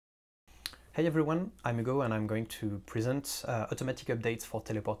Hey everyone, I'm Hugo and I'm going to present automatic updates for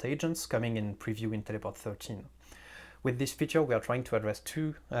Teleport agents coming in preview in Teleport 13. With this feature, we are trying to address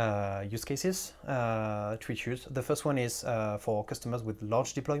two use cases, two issues. The first one is for customers with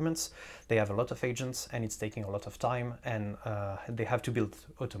large deployments. They have a lot of agents and it's taking a lot of time, and they have to build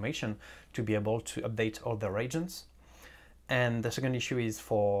automation to be able to update all their agents. And the second issue is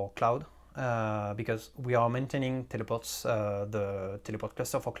for cloud, because we are maintaining Teleport's, the Teleport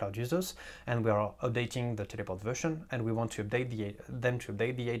cluster for cloud users, and we are updating the Teleport version, and we want to update them to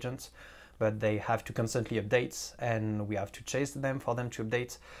update the agents, but they have to constantly update, and we have to chase them for them to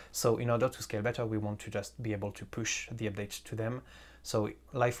update. So in order to scale better, we want to just be able to push the updates to them. So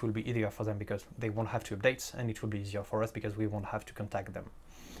life will be easier for them because they won't have to update, and it will be easier for us because we won't have to contact them.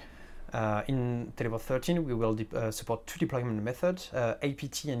 In Teleport 13, we will support two deployment methods,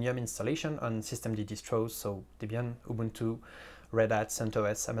 apt and yum installation on systemd distros, so Debian, Ubuntu, Red Hat,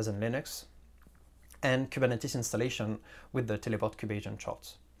 CentOS, Amazon Linux, and Kubernetes installation with the Teleport Kubeagent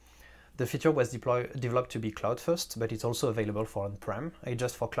charts. The feature was developed to be cloud first, but it's also available for on-prem.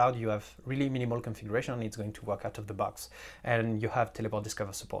 Just for cloud, you have really minimal configuration. It's going to work out of the box, and you have Teleport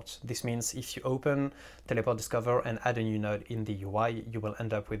Discover support. This means if you open Teleport Discover and add a new node in the UI, you will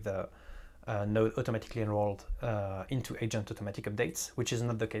end up with the node automatically enrolled into agent automatic updates, which is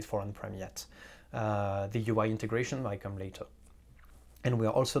not the case for on-prem yet. The UI integration might come later. And we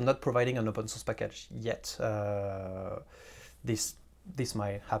are also not providing an open source package yet. This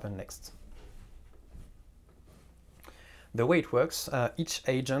might happen next. The way it works, each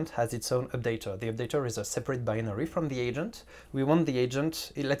agent has its own updater. The updater is a separate binary from the agent. We want the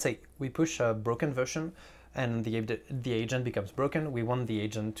agent, let's say we push a broken version and the agent becomes broken. We want the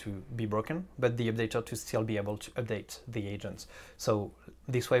agent to be broken, but the updater to still be able to update the agent. So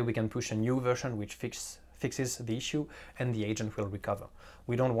this way we can push a new version which fixes the issue, and the agent will recover.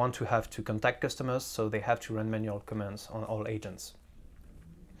 We don't want to have to contact customers, so they have to run manual commands on all agents.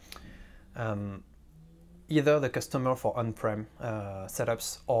 Either the customer for on-prem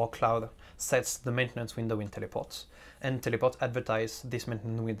setups or cloud sets the maintenance window in Teleport, and Teleport advertises this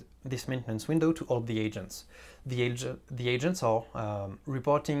maintenance window to all the agents. The agents are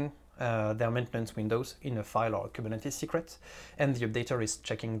reporting their maintenance windows in a file or a Kubernetes secret, and the updater is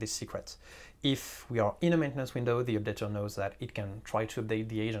checking this secret. If we are in a maintenance window, the updater knows that it can try to update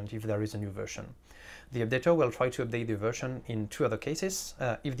the agent if there is a new version. The updater will try to update the version in two other cases,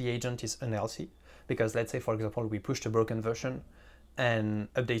 if the agent is unhealthy, because let's say, for example, we pushed a broken version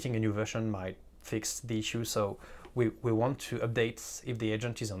and updating a new version might fix the issue, so we want to update if the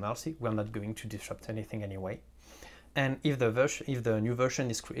agent is unhealthy. We're not going to disrupt anything anyway. And if the new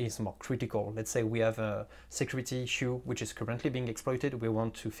version is more critical, let's say we have a security issue which is currently being exploited, we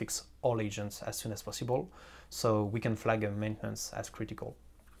want to fix all agents as soon as possible, so we can flag a maintenance as critical.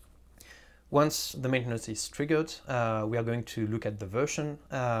 Once the maintenance is triggered, we are going to look at the version.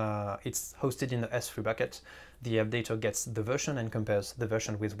 It's hosted in the S3 bucket. The updater gets the version and compares the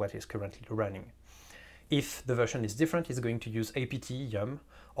version with what is currently running. If the version is different, it's going to use apt yum,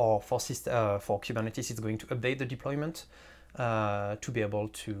 or for Kubernetes, it's going to update the deployment to be able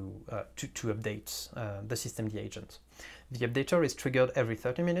to update the systemd agent. The updater is triggered every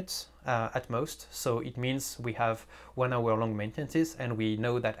 30 minutes at most, so it means we have 1 hour long maintenances, and we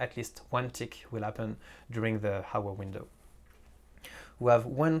know that at least one tick will happen during the hour window. We have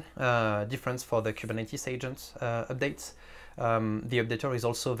one difference for the Kubernetes agent updates. The updater is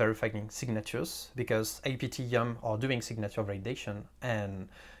also verifying signatures, because apt yum are doing signature validation and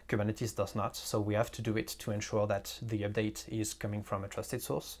Kubernetes does not, so we have to do it to ensure that the update is coming from a trusted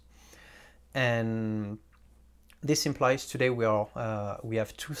source. And this implies today we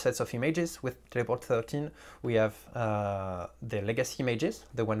have two sets of images with Teleport 13. We have the legacy images,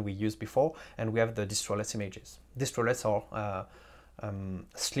 the one we used before, and we have the distroless images. Distroless are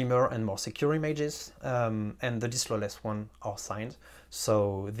slimmer and more secure images, and the distroless one are signed,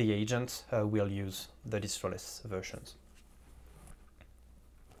 so the agent will use the distroless versions.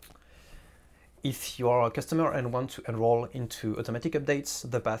 If you are a customer and want to enroll into automatic updates,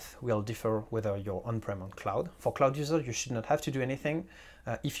 the path will differ whether you're on-prem or cloud. For cloud users, you should not have to do anything.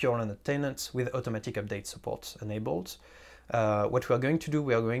 If you're on a tenant with automatic update support enabled, what we are going to do,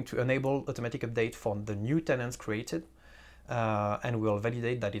 we are going to enable automatic update for the new tenants created, and we'll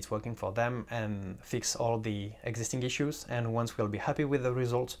validate that it's working for them and fix all the existing issues. And once we'll be happy with the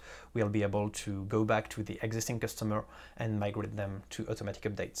results, we'll be able to go back to the existing customer and migrate them to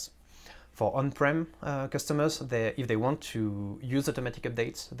automatic updates. For on-prem customers, if they want to use automatic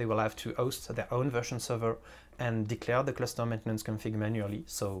updates, they will have to host their own version server and declare the cluster maintenance config manually.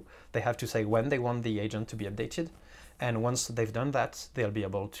 So they have to say when they want the agent to be updated, And once they've done that, they'll be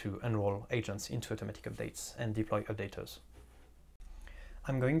able to enroll agents into automatic updates and deploy updaters.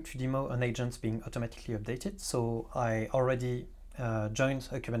 I'm going to demo an agent being automatically updated. So I already joined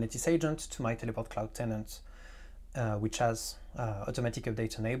a Kubernetes agent to my Teleport Cloud tenant, which has automatic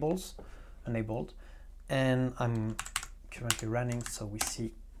update enabled. And I'm currently running, so we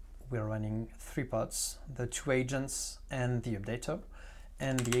see we're running 3 pods, the 2 agents and the updater.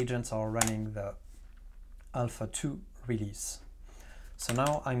 And the agents are running the Alpha 2 release. So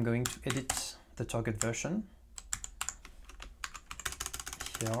now I'm going to edit the target version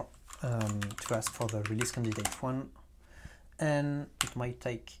here to ask for the release candidate 1, and it might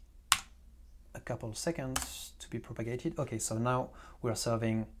take a couple seconds to be propagated. Okay, so now we're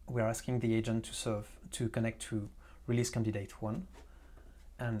asking the agent to connect to release candidate 1,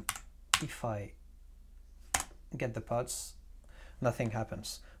 and if I get the pods, nothing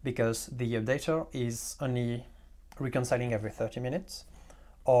happens because the updater is only reconciling every 30 minutes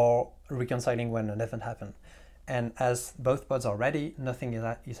or reconciling when an event happened. And as both pods are ready, nothing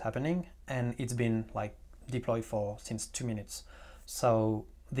is happening, and it's been like deployed since 2 minutes. So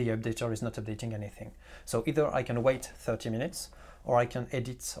the updater is not updating anything. So either I can wait 30 minutes or I can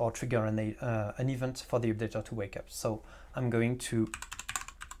edit or trigger an event for the updater to wake up. So I'm going to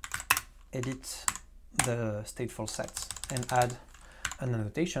edit the stateful set and add an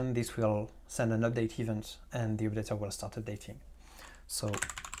annotation. This will send an update event and the updater will start updating. So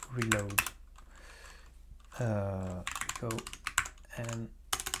reload, go, and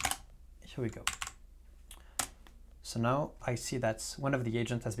here we go. So now I see that one of the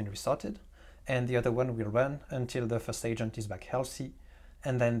agents has been restarted and the other one will run until the first agent is back healthy,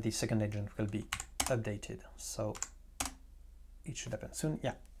 and then the second agent will be updated. So it should happen soon.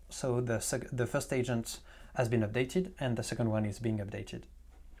 Yeah. So the first agent has been updated and the second one is being updated.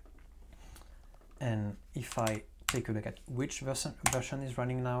 And if I take a look at which version is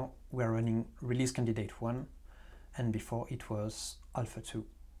running now, we're running release candidate 1, and before it was Alpha 2.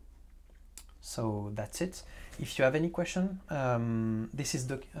 So that's it. If you have any question, this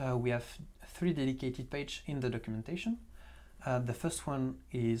is we have 3 dedicated pages in the documentation. The first one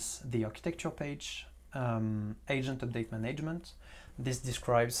is the architecture page, agent update management. This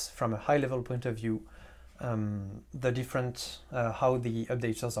describes from a high-level point of view the different how the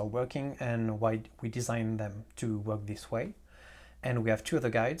updaters are working and why we designed them to work this way. And we have 2 other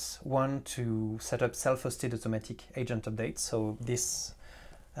guides. One to set up self-hosted automatic agent updates. So this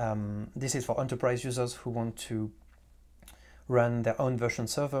is for enterprise users who want to run their own version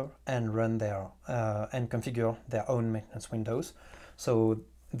server and run their and configure their own maintenance windows. So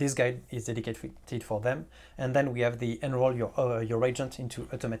this guide is dedicated for them. And then we have the enroll your agent into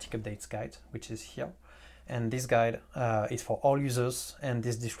automatic updates guide, which is here. And this guide is for all users, and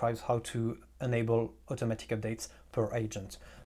this describes how to enable automatic updates per agent.